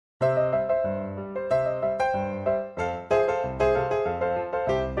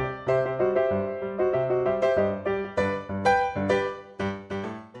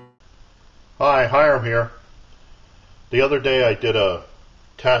Hiram here. The other day I did a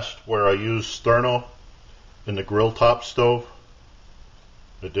test where I used Sterno in the GrillTop stove.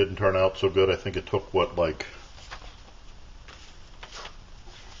 It didn't turn out so good. I think it took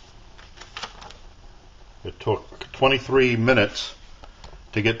it took 23 minutes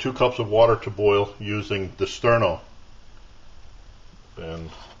to get 2 cups of water to boil using the Sterno. And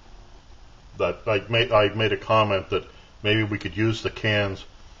that I made a comment that maybe we could use the cans,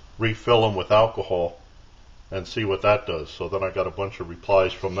 refill them with alcohol, and see what that does. So then I got a bunch of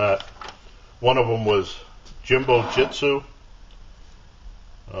replies from that. One of them was JimboJitsu.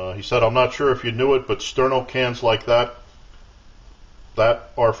 He said, I'm not sure if you knew it, but Sterno cans like that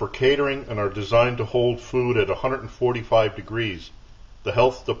are for catering and are designed to hold food at 145 degrees. The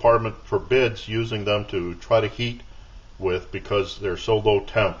health department forbids using them to try to heat with because they're so low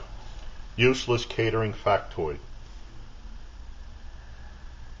temp. Useless catering factoid.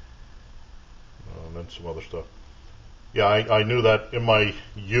 And then some other stuff. Yeah, I knew that in my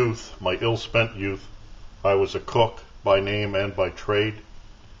youth, my ill-spent youth. I was a cook by name and by trade.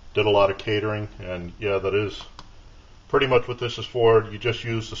 Did a lot of catering, and yeah, that is pretty much what this is for. You just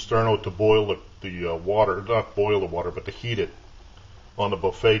use the Sterno to boil the water, not boil the water, but to heat it on the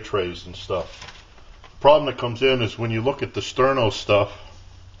buffet trays and stuff. The problem that comes in is when you look at the Sterno stuff,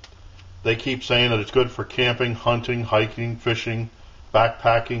 they keep saying that it's good for camping, hunting, hiking, fishing,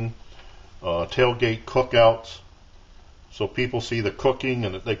 backpacking, tailgate cookouts. So people see the cooking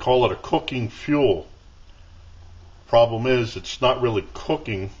and they call it a cooking fuel. Problem is, it's not really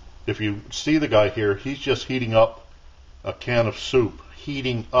cooking. If you see the guy here, he's just heating up a can of soup.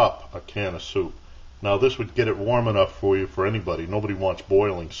 Heating up a can of soup. Now this would get it warm enough for you, for anybody. Nobody wants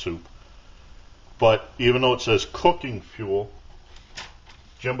boiling soup. But even though it says cooking fuel,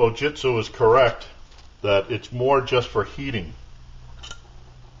 JimboJitsu is correct that it's more just for heating.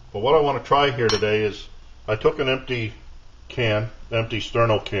 But what I want to try here today is I took an empty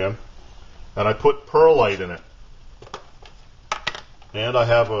Sterno can, and I put Perlite in it. And I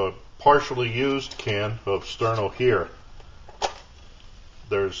have a partially used can of Sterno here.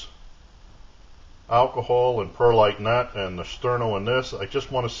 There's alcohol and Perlite in that, and the Sterno in this. I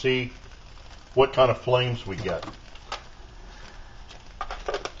just want to see what kind of flames we get.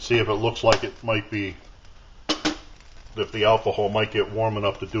 See if it looks like it might be, if the alcohol might get warm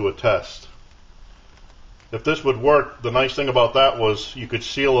enough to do a test. If this would work, the nice thing about that was you could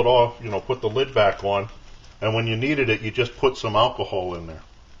seal it off, put the lid back on, and when you needed it, you just put some alcohol in there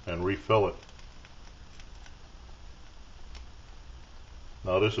and refill it.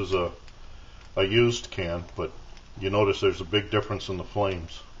 Now this is a used can, but you notice there's a big difference in the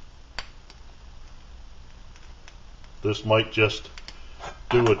flames. This might just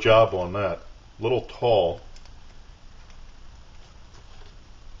do a job on that. A little tall.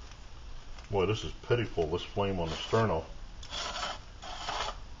 Boy, this is pitiful, this flame on the Sterno.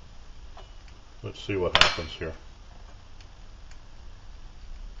 Let's see what happens here.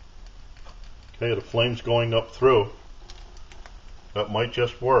 Okay, the flame's going up through. That might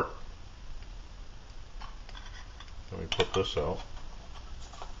just work. Let me put this out.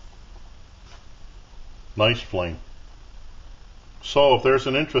 Nice flame. So if there's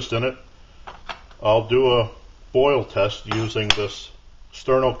an interest in it, I'll do a boil test using this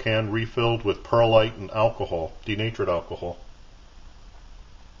Sterno can refilled with Perlite and alcohol, denatured alcohol.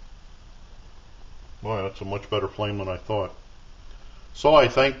 Boy, that's a much better flame than I thought. So I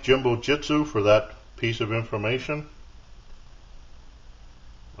thank JimboJitsu for that piece of information.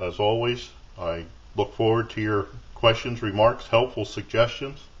 As always, I look forward to your questions, remarks, helpful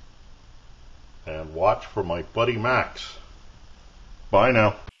suggestions, and watch for my buddy Max. Bye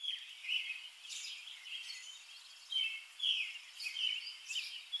now.